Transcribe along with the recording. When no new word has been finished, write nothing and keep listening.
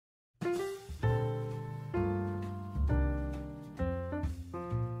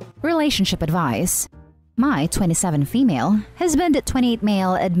Relationship advice. My 27 female husband, 28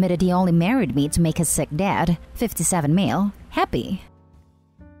 male, admitted he only married me to make his sick dad, 57 male, happy.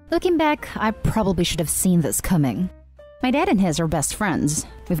 Looking back, I probably should have seen this coming. My dad and his are best friends.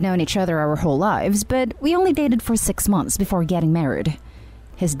 We've known each other our whole lives, but we only dated for 6 months before getting married.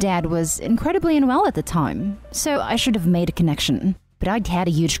 His dad was incredibly unwell at the time, so I should have made a connection. But I'd had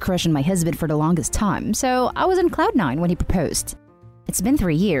a huge crush on my husband for the longest time, so I was on cloud 9 when he proposed. It's been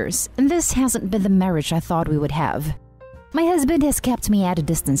 3 years, and this hasn't been the marriage I thought we would have. My husband has kept me at a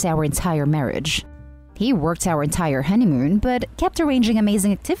distance our entire marriage. He worked our entire honeymoon, but kept arranging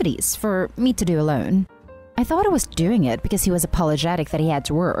amazing activities for me to do alone. I thought I was doing it because he was apologetic that he had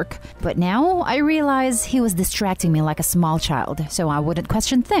to work, but now I realize he was distracting me like a small child so I wouldn't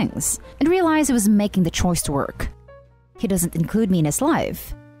question things, and realize he was making the choice to work. He doesn't include me in his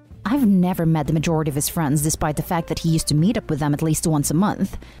life. I've never met the majority of his friends despite the fact that he used to meet up with them at least once a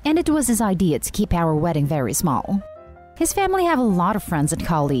month, and it was his idea to keep our wedding very small. His family have a lot of friends and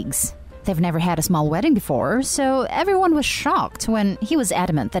colleagues. They've never had a small wedding before, so everyone was shocked when he was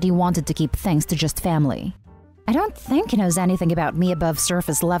adamant that he wanted to keep things to just family. I don't think he knows anything about me above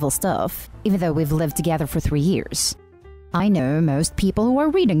surface level stuff, even though we've lived together for 3 years. I know most people who are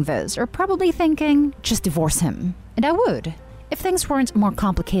reading this are probably thinking, just divorce him. And I would, if things weren't more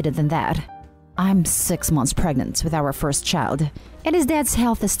complicated than that. I'm 6 months pregnant with our first child, and his dad's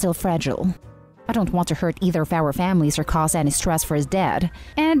health is still fragile. I don't want to hurt either of our families or cause any stress for his dad,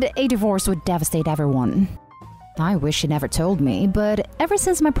 and a divorce would devastate everyone. I wish he never told me, but ever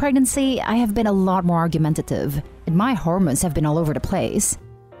since my pregnancy, I have been a lot more argumentative, and my hormones have been all over the place.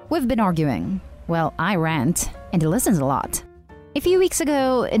 We've been arguing. Well, I rant, and he listens a lot. A few weeks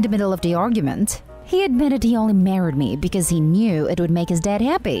ago, in the middle of the argument, he admitted he only married me because he knew it would make his dad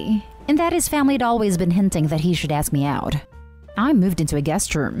happy, and that his family had always been hinting that he should ask me out. I moved into a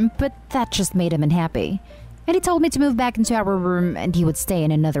guest room, but that just made him unhappy, and he told me to move back into our room and he would stay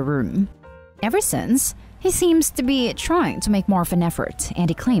in another room. Ever since, he seems to be trying to make more of an effort, and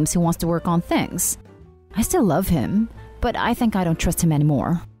he claims he wants to work on things. I still love him, but I think I don't trust him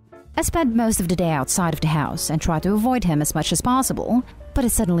anymore. I spend most of the day outside of the house and try to avoid him as much as possible, but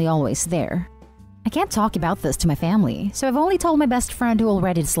he's suddenly always there. I can't talk about this to my family, so I've only told my best friend who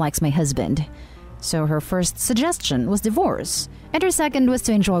already dislikes my husband. So her first suggestion was divorce, and her second was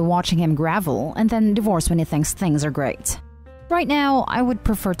to enjoy watching him gravel and then divorce when he thinks things are great. Right now, I would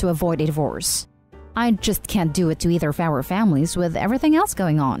prefer to avoid a divorce. I just can't do it to either of our families with everything else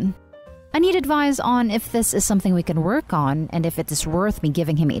going on. I need advice on if this is something we can work on and if it is worth me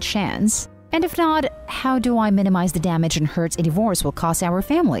giving him a chance. And if not, how do I minimize the damage and hurt a divorce will cause our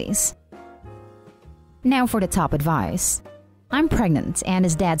families? Now for the top advice. I'm pregnant and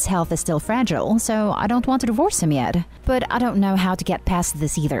his dad's health is still fragile, so I don't want to divorce him yet, but I don't know how to get past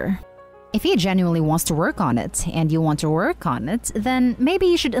this either. If he genuinely wants to work on it, and you want to work on it, then maybe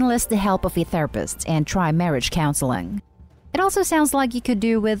you should enlist the help of a therapist and try marriage counseling. It also sounds like you could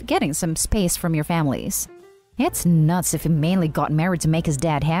do with getting some space from your families. It's nuts if he mainly got married to make his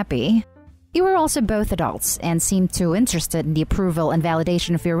dad happy. You were also both adults and seemed too interested in the approval and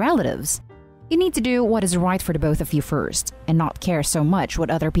validation of your relatives. You need to do what is right for the both of you first, and not care so much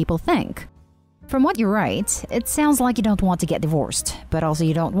what other people think. From what you write, it sounds like you don't want to get divorced, but also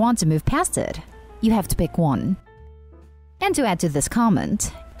you don't want to move past it. You have to pick one. And to add to this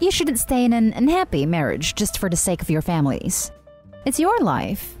comment, you shouldn't stay in an unhappy marriage just for the sake of your families. It's your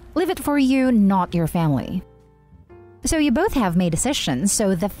life. Live it for you, not your family. So you both have made decisions,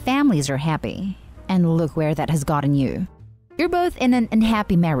 so the families are happy. And look where that has gotten you. You're both in an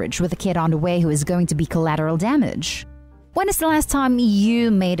unhappy marriage with a kid on the way who is going to be collateral damage. When is the last time you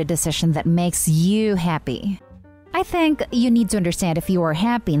made a decision that makes you happy? I think you need to understand if you are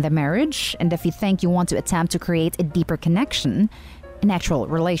happy in the marriage and if you think you want to attempt to create a deeper connection, an actual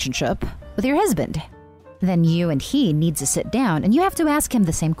relationship, with your husband. Then you and he need to sit down and you have to ask him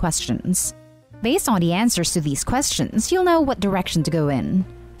the same questions. Based on the answers to these questions, you'll know what direction to go in.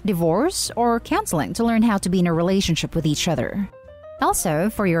 Divorce or counseling to learn how to be in a relationship with each other. Also,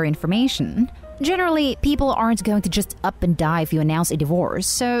 for your information, generally, people aren't going to just up and die if you announce a divorce,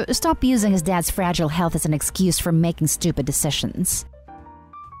 so stop using his dad's fragile health as an excuse for making stupid decisions.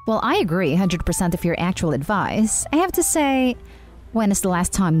 Well, I agree 100% of your actual advice. I have to say, when is the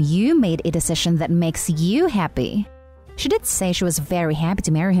last time you made a decision that makes you happy? She did say she was very happy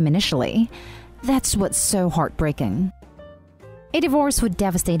to marry him initially. That's what's so heartbreaking. A divorce would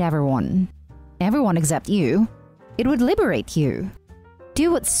devastate everyone. Everyone except you. It would liberate you. Do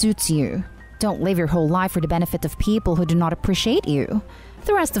what suits you. Don't live your whole life for the benefit of people who do not appreciate you.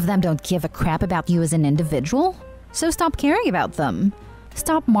 The rest of them don't give a crap about you as an individual, so stop caring about them.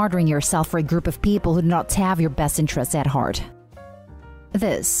 Stop martyring yourself for a group of people who do not have your best interests at heart.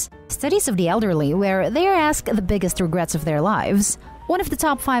 This, studies of the elderly where they are asked the biggest regrets of their lives. One of the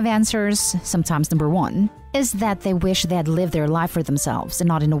top 5 answers, sometimes number 1, is that they wish they had lived their life for themselves and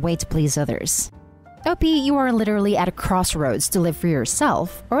not in a way to please others. OP, you are literally at a crossroads to live for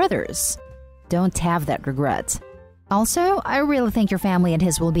yourself or others. Don't have that regret. Also, I really think your family and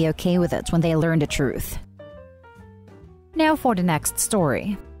his will be okay with it when they learn the truth. Now for the next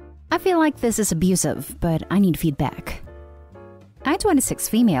story. I feel like this is abusive, but I need feedback. I, 26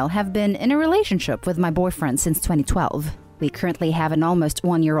 female, have been in a relationship with my boyfriend since 2012. We currently have an almost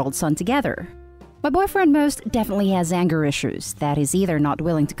 1-year-old son together. My boyfriend most definitely has anger issues that he's either not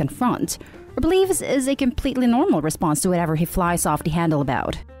willing to confront or believes is a completely normal response to whatever he flies off the handle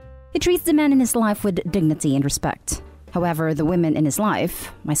about. He treats the men in his life with dignity and respect. However, the women in his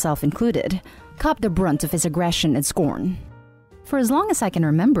life, myself included, cop the brunt of his aggression and scorn. For as long as I can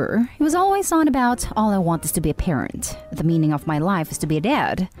remember, he was always on about all I want is to be a parent. The meaning of my life is to be a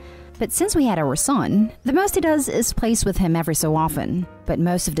dad. But since we had our son, the most he does is plays with him every so often, but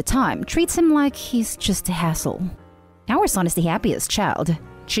most of the time treats him like he's just a hassle. Our son is the happiest child.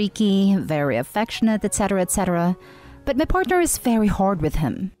 Cheeky, very affectionate, etc., etc. But my partner is very hard with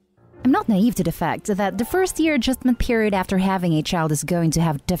him. I'm not naive to the fact that the first-year adjustment period after having a child is going to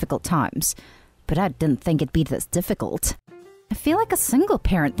have difficult times. But I didn't think it'd be this difficult. I feel like a single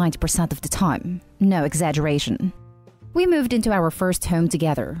parent 90% of the time. No exaggeration. We moved into our first home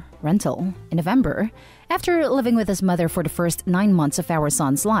together, rental, in November, after living with his mother for the first 9 months of our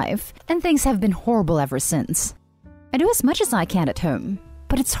son's life, and things have been horrible ever since. I do as much as I can at home,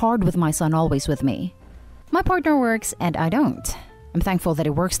 but it's hard with my son always with me. My partner works and I don't. I'm thankful that he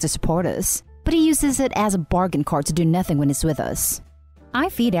works to support us, but he uses it as a bargain card to do nothing when he's with us. I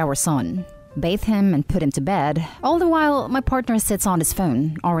feed our son, bathe him and put him to bed, all the while my partner sits on his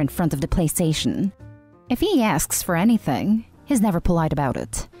phone or in front of the PlayStation. If he asks for anything, he's never polite about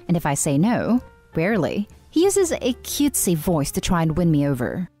it, and if I say no, rarely, he uses a cutesy voice to try and win me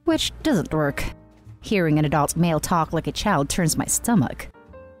over, which doesn't work. Hearing an adult male talk like a child turns my stomach.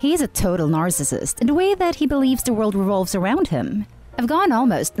 He's a total narcissist in the way that he believes the world revolves around him. I've gone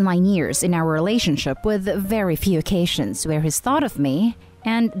almost 9 years in our relationship with very few occasions where he's thought of me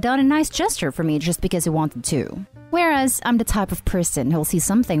and done a nice gesture for me just because he wanted to. Whereas I'm the type of person who'll see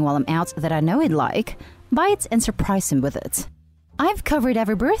something while I'm out that I know he'd like, buy it and surprise him with it. I've covered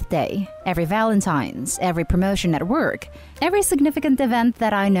every birthday, every Valentine's, every promotion at work, every significant event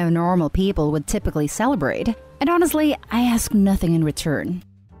that I know normal people would typically celebrate, and honestly, I ask nothing in return.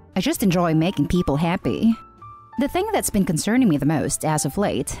 I just enjoy making people happy. The thing that's been concerning me the most as of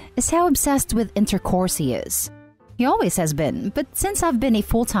late is how obsessed with intercourse he is. He always has been, but since I've been a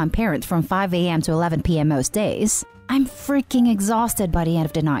full-time parent from 5 a.m. to 11 p.m. most days, I'm freaking exhausted by the end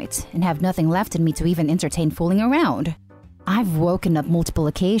of the night and have nothing left in me to even entertain fooling around. I've woken up multiple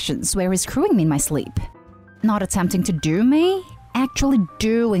occasions where he's screwing me in my sleep. Not attempting to do me, actually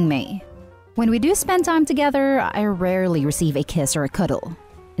doing me. When we do spend time together, I rarely receive a kiss or a cuddle.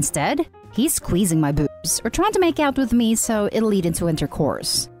 Instead, he's squeezing my boobs or trying to make out with me so it'll lead into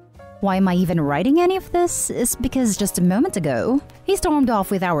intercourse. Why am I even writing any of this is because just a moment ago, he stormed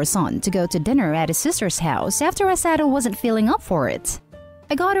off with our son to go to dinner at his sister's house after I said I wasn't feeling up for it.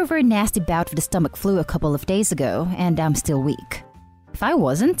 I got over a nasty bout of the stomach flu a couple of days ago and I'm still weak. If I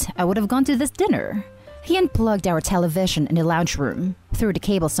wasn't, I would have gone to this dinner. He unplugged our television in the lounge room, threw the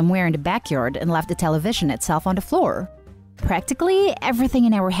cable somewhere in the backyard and left the television itself on the floor. Practically everything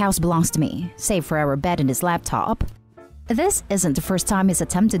in our house belongs to me, save for our bed and his laptop. This isn't the first time he's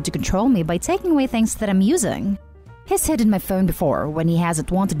attempted to control me by taking away things that I'm using. He's hidden my phone before when he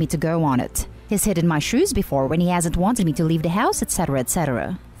hasn't wanted me to go on it. He's hidden my shoes before when he hasn't wanted me to leave the house, etc.,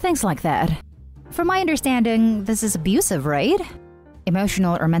 etc. Things like that. From my understanding, this is abusive, right?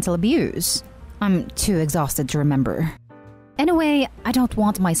 Emotional or mental abuse. I'm too exhausted to remember. Anyway, I don't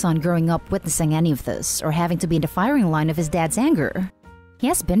want my son growing up witnessing any of this or having to be in the firing line of his dad's anger. He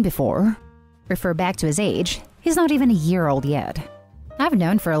has been before. Refer back to his age, he's not even a year old yet. I've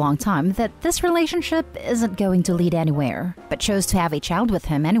known for a long time that this relationship isn't going to lead anywhere, but chose to have a child with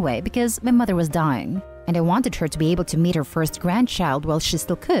him anyway because my mother was dying, and I wanted her to be able to meet her first grandchild while she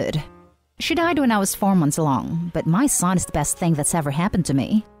still could. She died when I was 4 months along, but my son is the best thing that's ever happened to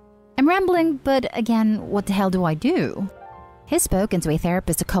me. I'm rambling, but again, what the hell do I do? He's spoken to a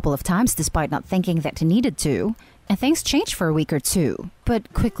therapist a couple of times despite not thinking that he needed to, and things changed for a week or two,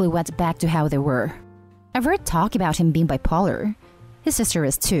 but quickly went back to how they were. I've heard talk about him being bipolar. His sister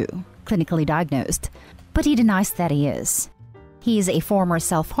is too, clinically diagnosed, but he denies that he is. He's a former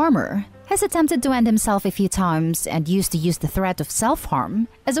self-harmer, has attempted to end himself a few times and used to use the threat of self-harm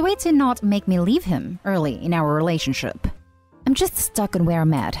as a way to not make me leave him early in our relationship. I'm just stuck on where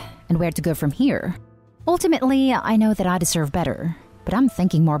I'm at and where to go from here. Ultimately, I know that I deserve better, but I'm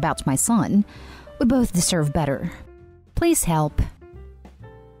thinking more about my son. We both deserve better. Please help.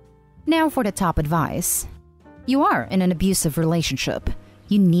 Now for the top advice. You are in an abusive relationship.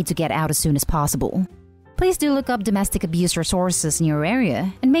 You need to get out as soon as possible. Please do look up domestic abuse resources in your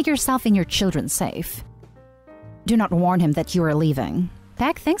area and make yourself and your children safe. Do not warn him that you are leaving.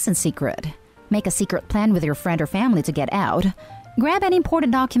 Pack things in secret. Make a secret plan with your friend or family to get out. Grab any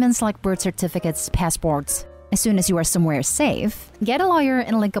important documents like birth certificates, passports. As soon as you are somewhere safe, get a lawyer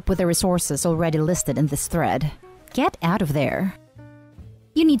and link up with the resources already listed in this thread. Get out of there.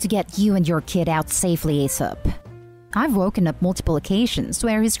 You need to get you and your kid out safely ASAP. I've woken up multiple occasions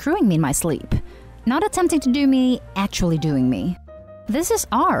where he's screwing me in my sleep. Not attempting to do me, actually doing me. This is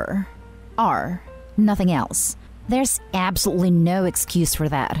R. Nothing else. There's absolutely no excuse for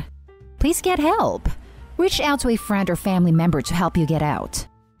that. Please get help. Reach out to a friend or family member to help you get out.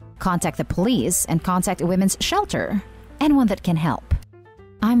 Contact the police and contact a women's shelter. Anyone that can help.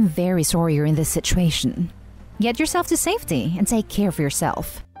 I'm very sorry you're in this situation. Get yourself to safety and take care of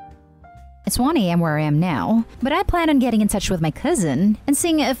yourself. It's 1 a.m. where I am now, but I plan on getting in touch with my cousin and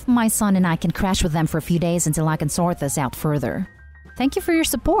seeing if my son and I can crash with them for a few days until I can sort this out further. Thank you for your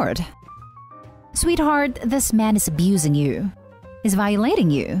support. Sweetheart, this man is abusing you. He's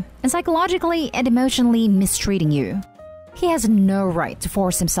violating you and psychologically and emotionally mistreating you. He has no right to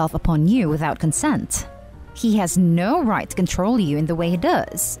force himself upon you without consent. He has no right to control you in the way he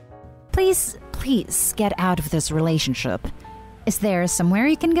does. Please get out of this relationship. Is there somewhere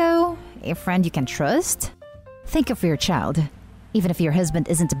you can go? A friend you can trust? Think of your child. Even if your husband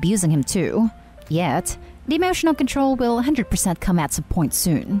isn't abusing him too. Yet, the emotional control will 100% come at some point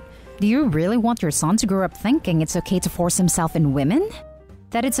soon. Do you really want your son to grow up thinking it's okay to force himself in women?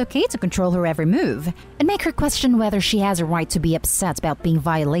 That it's okay to control her every move and make her question whether she has a right to be upset about being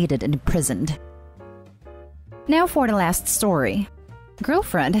violated and imprisoned. Now for the last story.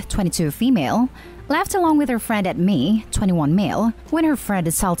 Girlfriend, 22 female, laughed along with her friend at me, 21 male, when her friend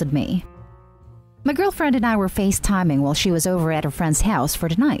insulted me. My girlfriend and I were FaceTiming while she was over at her friend's house for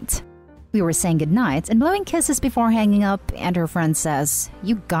the night. We were saying goodnight and blowing kisses before hanging up, and her friend says,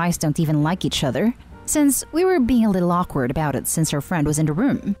 "You guys don't even like each other," since we were being a little awkward about it since her friend was in the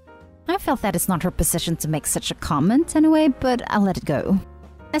room. I felt that it's not her position to make such a comment anyway, but I let it go.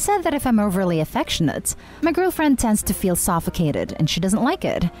 I said that if I'm overly affectionate, my girlfriend tends to feel suffocated and she doesn't like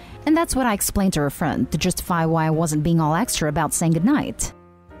it, and that's what I explained to her friend to justify why I wasn't being all extra about saying goodnight.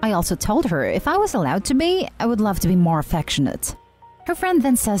 I also told her if I was allowed to be, I would love to be more affectionate. Her friend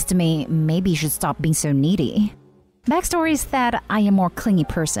then says to me, maybe you should stop being so needy. Backstory is that I am a more clingy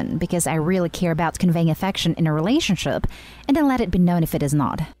person because I really care about conveying affection in a relationship and then let it be known if it is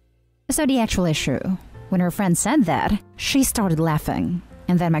not. So the actual issue, when her friend said that, she started laughing.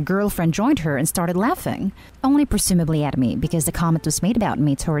 And then my girlfriend joined her and started laughing, only presumably at me because the comment was made about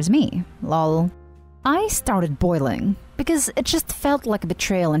me towards me. Lol. I started boiling because it just felt like a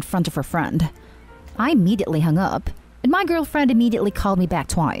betrayal in front of her friend. I immediately hung up, and my girlfriend immediately called me back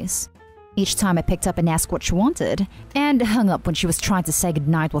twice. Each time I picked up and asked what she wanted, and hung up when she was trying to say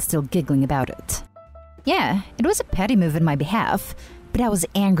goodnight while still giggling about it. Yeah, it was a petty move in my behalf, but I was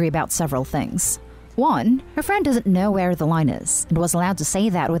angry about several things. 1, her friend doesn't know where the line is, and was allowed to say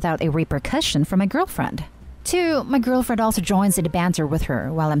that without a repercussion from my girlfriend. 2, my girlfriend also joins in the banter with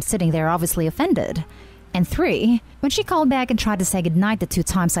her while I'm sitting there obviously offended. And 3, when she called back and tried to say goodnight the 2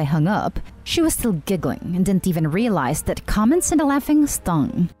 times I hung up, she was still giggling and didn't even realize that comments and the laughing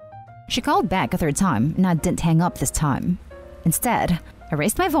stung. She called back a 3rd time and I didn't hang up this time. Instead, I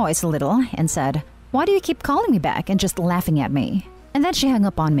raised my voice a little and said, "Why do you keep calling me back and just laughing at me?" And then she hung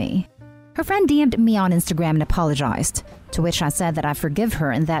up on me. Her friend DM'd me on Instagram and apologized, to which I said that I forgive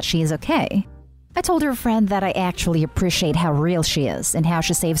her and that she is okay. I told her friend that I actually appreciate how real she is and how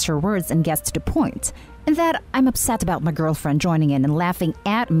she saves her words and gets to the point, and that I'm upset about my girlfriend joining in and laughing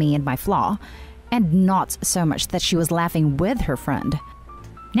at me and my flaw, and not so much that she was laughing with her friend.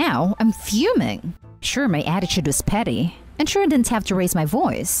 Now, I'm fuming. Sure, my attitude was petty, and sure I didn't have to raise my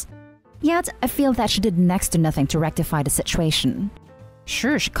voice. Yet, I feel that she did next to nothing to rectify the situation.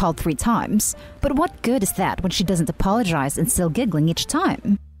 Sure, she called 3 times, but what good is that when she doesn't apologize and still giggling each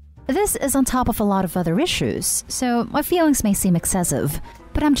time? This is on top of a lot of other issues, so my feelings may seem excessive,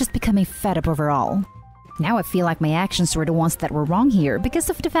 but I'm just becoming fed up overall. Now I feel like my actions were the ones that were wrong here because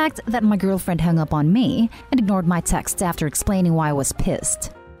of the fact that my girlfriend hung up on me and ignored my text after explaining why I was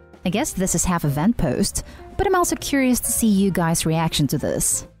pissed. I guess this is half a vent post, but I'm also curious to see you guys' reaction to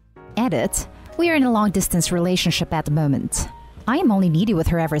this. Edit. We are in a long-distance relationship at the moment. I am only needy with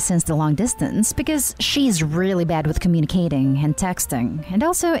her ever since the long distance because she's really bad with communicating and texting and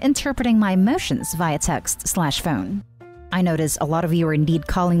also interpreting my emotions via text/phone. I notice a lot of you are indeed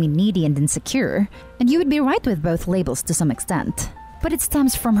calling me needy and insecure, and you would be right with both labels to some extent. But it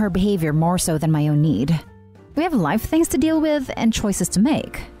stems from her behavior more so than my own need. We have life things to deal with and choices to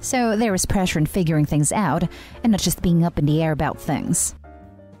make, so there is pressure in figuring things out and not just being up in the air about things.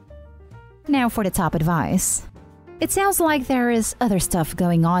 Now for the top advice. It sounds like there is other stuff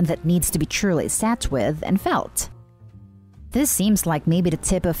going on that needs to be truly sat with and felt. This seems like maybe the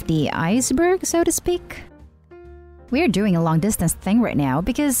tip of the iceberg, so to speak. We're doing a long-distance thing right now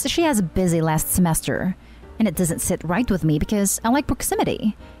because she has a busy last semester, and it doesn't sit right with me because I like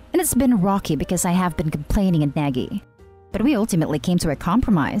proximity, and it's been rocky because I have been complaining and naggy. But we ultimately came to a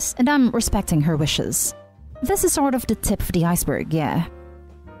compromise, and I'm respecting her wishes. This is sort of the tip of the iceberg, yeah.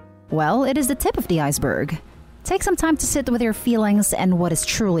 Well, it is the tip of the iceberg. Take some time to sit with your feelings and what is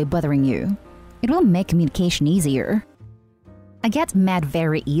truly bothering you. It will make communication easier. I get mad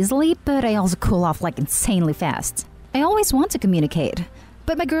very easily, but I also cool off like insanely fast. I always want to communicate,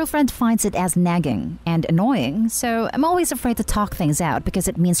 but my girlfriend finds it as nagging and annoying, so I'm always afraid to talk things out because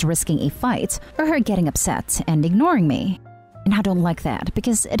it means risking a fight or her getting upset and ignoring me. And I don't like that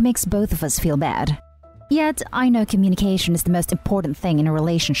because it makes both of us feel bad. Yet, I know communication is the most important thing in a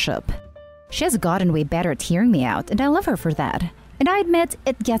relationship. She has gotten way better at hearing me out, and I love her for that. And I admit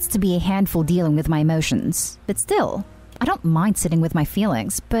it gets to be a handful dealing with my emotions. But still, I don't mind sitting with my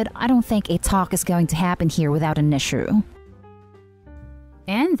feelings, but I don't think a talk is going to happen here without an issue.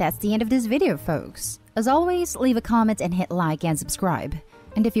 And that's the end of this video, folks. As always, leave a comment and hit like and subscribe.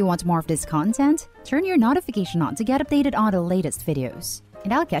 And if you want more of this content, turn your notification on to get updated on the latest videos.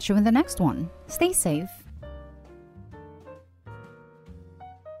 And I'll catch you in the next one. Stay safe.